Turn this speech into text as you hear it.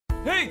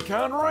Hey,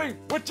 Conroy,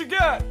 what you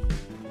got?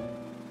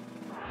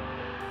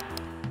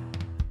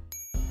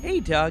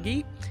 Hey,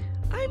 doggy.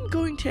 I'm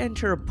going to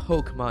enter a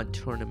Pokemon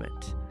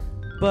tournament,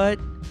 but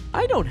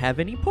I don't have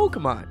any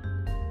Pokemon.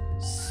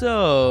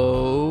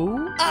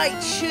 So... I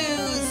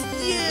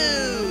choose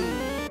you!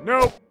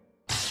 Nope.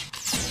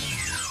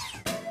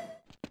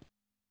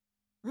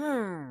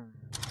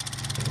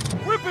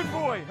 Whippin'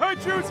 boy, I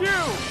choose you!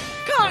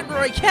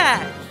 Conroy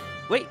Cat!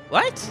 Wait,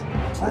 what?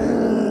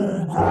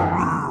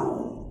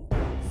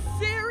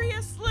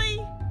 Seriously?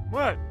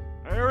 What?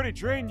 I already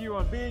trained you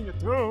on being a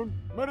Toon.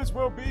 Might as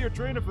well be your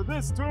trainer for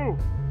this, too.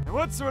 And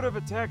what sort of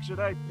attack should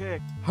I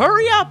pick?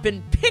 Hurry up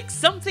and pick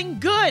something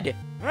good!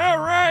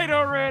 Alright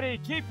already!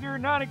 Keep your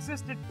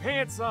non-existent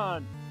pants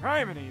on!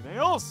 Criminy, they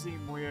all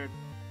seem weird.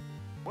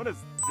 What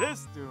does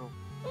this do?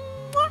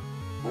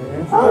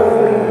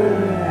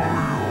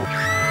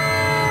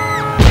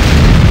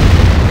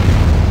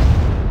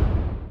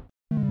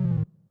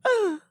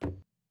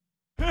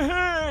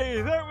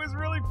 Hey, that was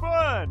really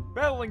fun!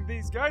 Battling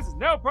these guys is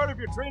now part of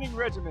your training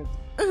regiment.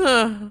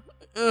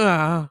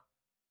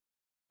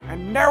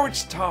 And now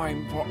it's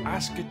time for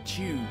Ask a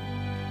Chu.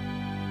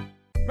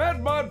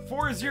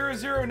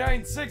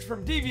 MadMod40096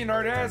 from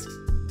DeviantArt asks,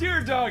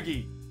 Dear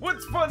Doggy,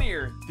 what's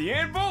funnier, the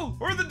Anvil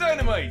or the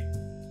Dynamite?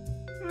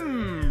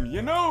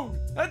 You know,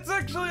 that's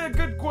actually a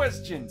good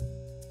question.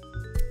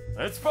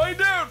 Let's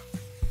find out!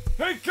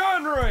 Hey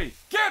Conroy,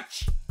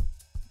 catch!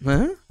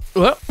 Huh?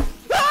 What?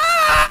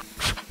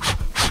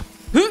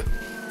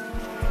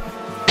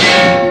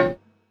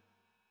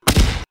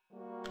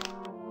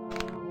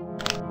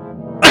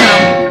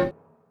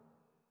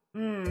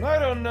 I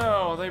don't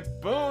know. They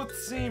both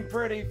seem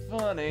pretty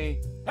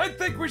funny. I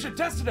think we should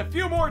test it a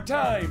few more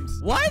times.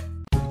 What?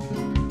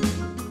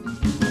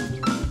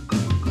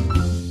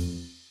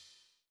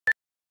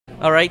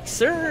 Alright,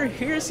 sir,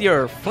 here's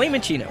your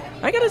Flamingino.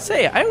 I gotta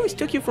say, I always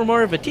took you for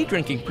more of a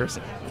tea-drinking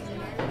person.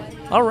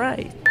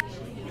 Alright.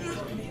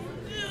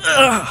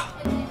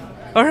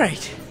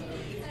 Alright,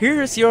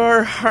 here's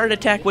your heart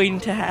attack waiting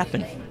to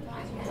happen.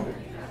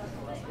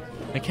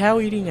 A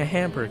cow eating a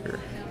hamburger.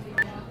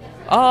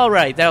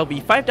 Alright, that'll be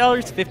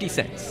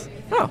 $5.50.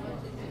 Oh.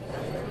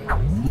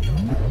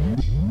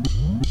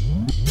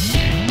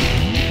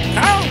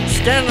 Oh,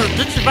 standard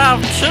ditch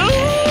about 2!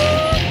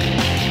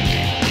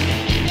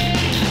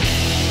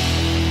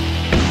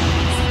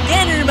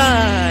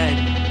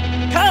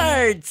 Dynamite!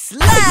 Card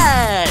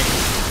slash!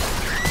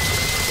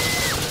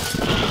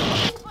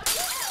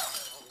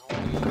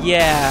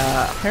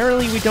 Yeah,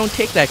 apparently we don't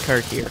take that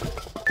card here.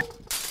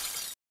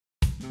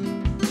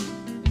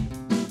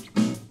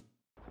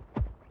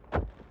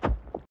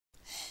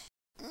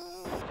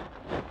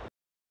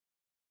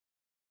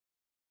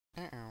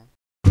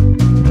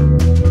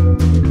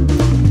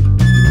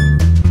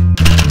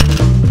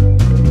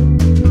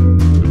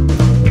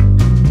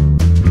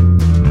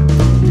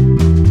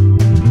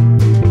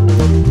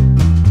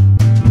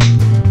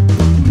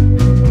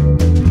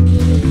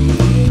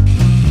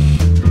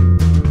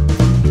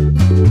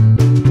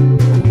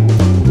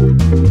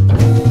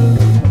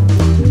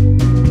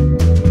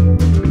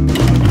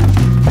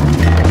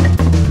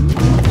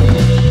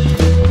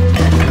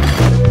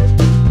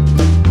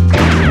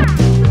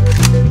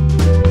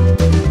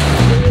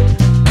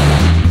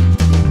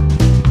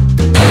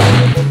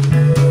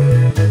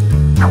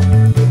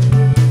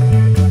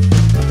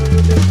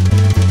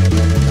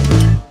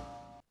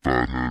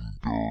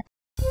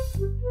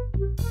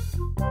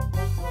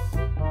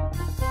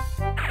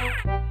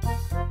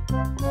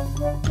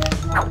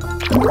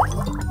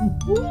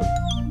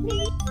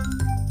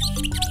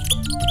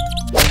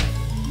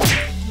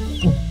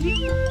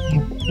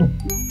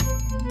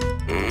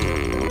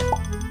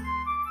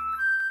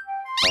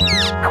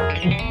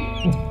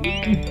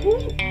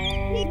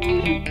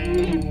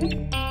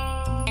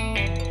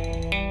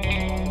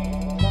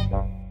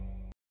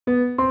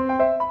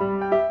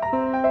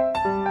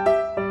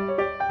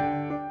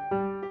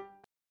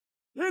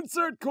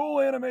 Insert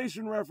cool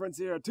animation reference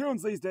here.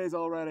 Toons these days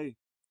already.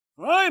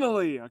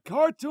 Finally, a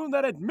cartoon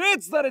that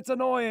admits that it's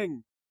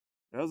annoying.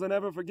 Doesn't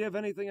ever forgive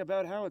anything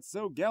about how it's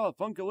so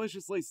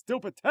galafunkaliciously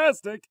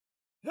stupidtastic.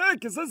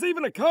 Heck, is this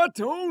even a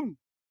cartoon?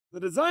 The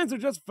designs are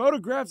just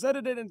photographs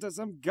edited into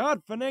some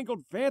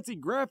god-finangled fancy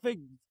graphic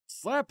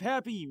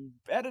slap-happy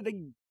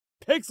editing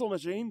pixel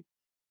machine.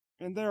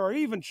 And there are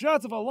even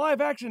shots of a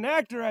live-action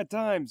actor at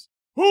times.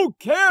 Who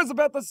cares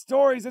about the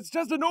stories? It's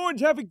just an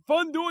orange having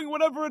fun doing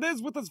whatever it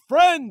is with his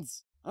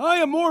friends. I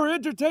am more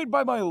entertained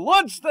by my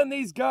lunch than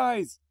these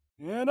guys.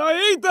 And I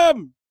eat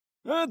them!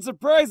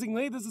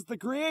 Unsurprisingly, this is the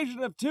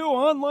creation of two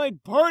online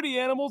party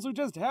animals who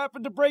just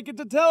happened to break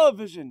into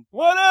television.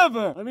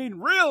 Whatever! I mean,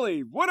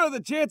 really, what are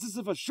the chances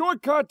of a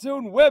short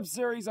cartoon web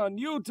series on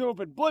YouTube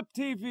and Blip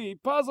TV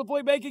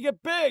possibly making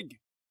it big?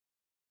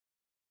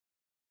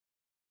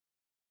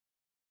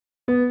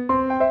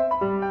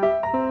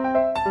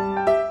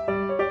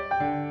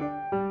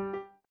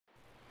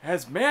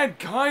 Has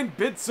mankind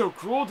been so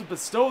cruel to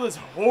bestow this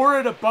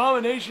horrid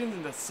abomination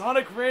in the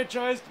Sonic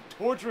franchise to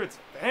torture its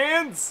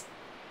fans?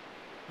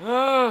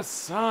 Oh,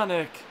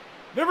 Sonic.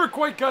 Never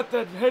quite got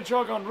that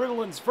hedgehog on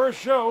Ritalин's first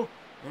show,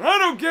 and I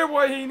don't get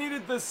why he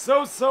needed this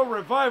so-so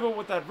revival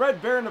with that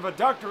Red Baron of a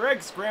Dr.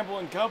 Egg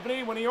scrambling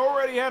company when he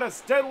already had a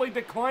steadily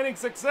declining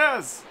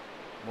success.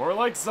 More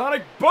like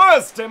Sonic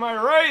Bust, am I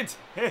right?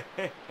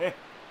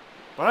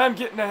 But I'm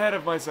getting ahead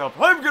of myself.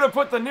 I'm gonna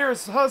put the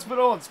nearest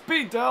hospital on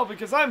speed dial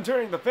because I'm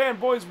turning the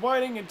fanboys'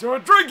 whining into a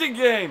drinking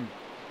game.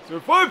 So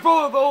if I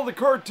follow all the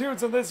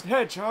cartoons on this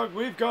hedgehog,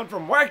 we've gone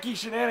from wacky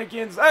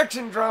shenanigans,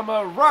 action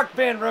drama, rock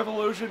band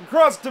revolution,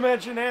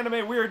 cross-dimension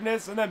anime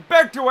weirdness, and then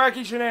back to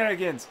wacky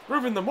shenanigans.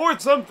 Proving the more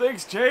some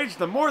things change,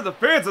 the more the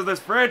fans of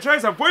this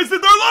franchise have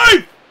wasted their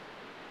life!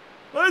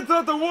 I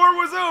thought the war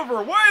was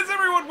over. Why is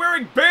everyone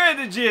wearing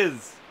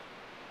bandages?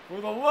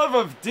 For the love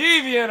of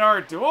deviant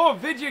art, do all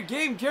video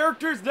game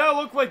characters now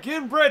look like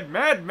inbred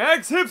Mad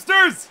Max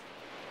hipsters?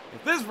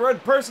 If this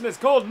red person is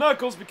called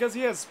Knuckles because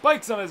he has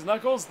spikes on his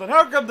knuckles, then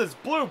how come this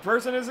blue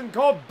person isn't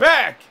called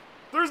Back?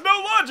 There's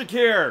no logic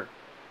here!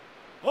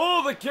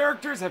 All the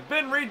characters have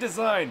been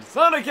redesigned.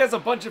 Sonic has a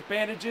bunch of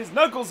bandages,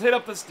 Knuckles hit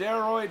up the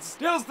steroids,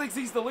 Tails thinks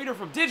he's the leader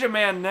from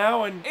Digiman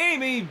now, and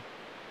Amy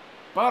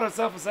bought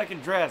herself a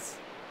second dress.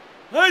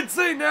 I'd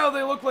say now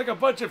they look like a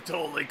bunch of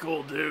totally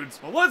cool dudes.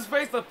 But let's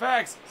face the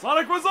facts,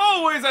 Sonic was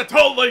always a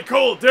totally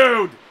cool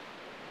dude!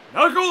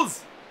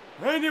 Knuckles?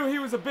 I knew he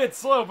was a bit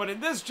slow, but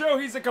in this show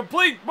he's a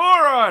complete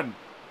moron!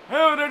 I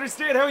don't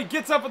understand how he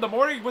gets up in the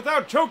morning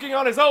without choking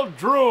on his own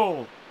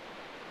drool!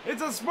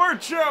 It's a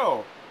smart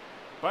show!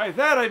 By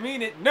that I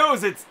mean it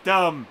knows it's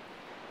dumb!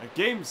 A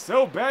game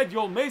so bad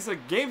you'll mace a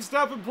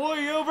GameStop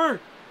employee over?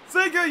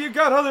 Sega, you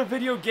got other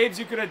video games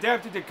you can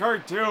adapt into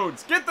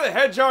cartoons. Get the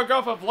hedgehog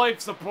off of life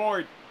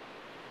support.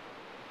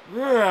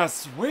 Ah,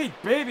 sweet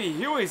baby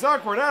Huey's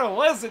awkward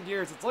adolescent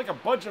years. It's like a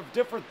bunch of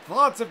different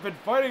thoughts have been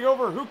fighting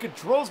over who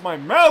controls my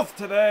mouth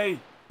today.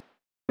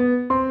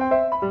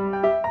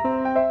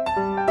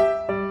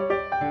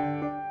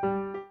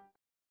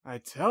 I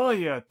tell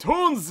ya,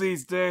 Toons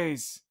these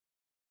days.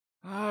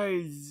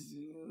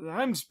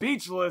 I'm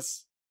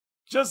speechless.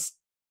 Just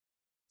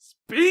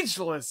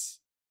speechless.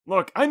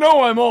 Look, I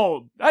know I'm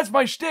old. That's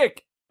my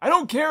shtick. I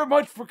don't care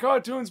much for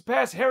cartoons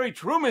past Harry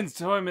Truman's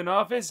time in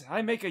office.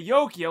 I make a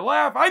yoke, you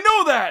laugh. I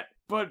know that!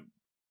 But,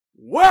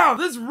 wow,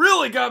 this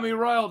really got me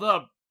riled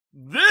up.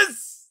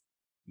 This?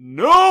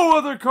 No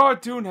other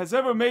cartoon has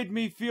ever made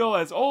me feel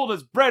as old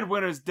as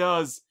Breadwinners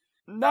does.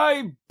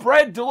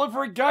 Bread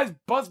delivery guy's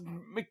bus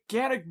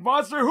mechanic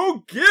monster,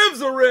 who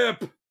gives a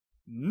rip?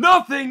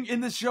 Nothing in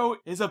the show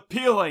is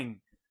appealing.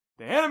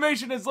 The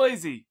animation is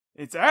lazy.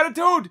 Its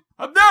attitude,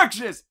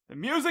 obnoxious. The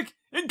music,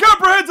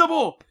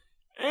 incomprehensible.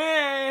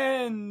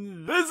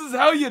 And this is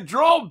how you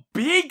draw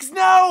beaks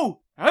now?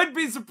 I'd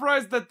be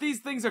surprised that these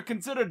things are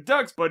considered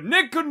ducks, but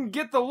Nick couldn't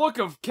get the look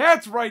of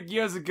cats right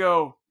years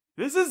ago.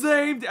 This is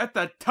aimed at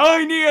the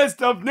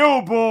tiniest of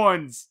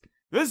newborns.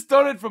 This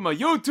started from a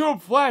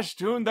YouTube flash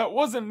tune that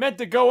wasn't meant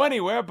to go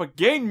anywhere but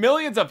gain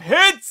millions of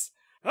hits?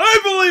 I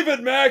believe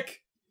it,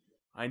 Mac!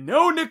 I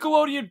know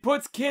Nickelodeon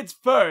puts kids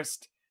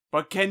first,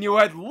 but can you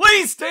at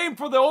least aim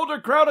for the older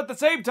crowd at the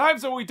same time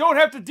so we don't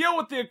have to deal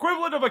with the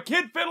equivalent of a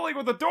kid fiddling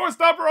with a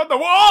doorstopper on the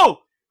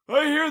wall?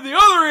 I hear the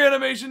other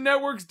animation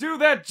networks do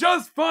that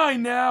just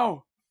fine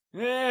now.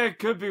 It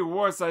could be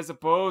worse, I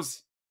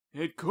suppose.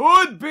 It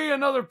could be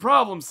another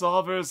problem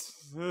solvers.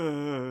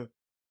 I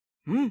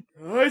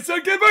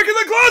said get back in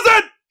the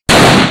closet!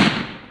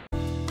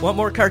 Want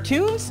more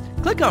cartoons?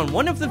 Click on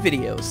one of the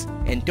videos.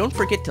 And don't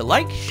forget to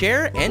like,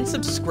 share, and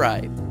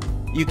subscribe.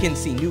 You can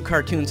see new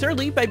cartoons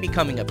early by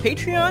becoming a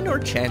Patreon or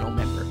channel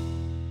member.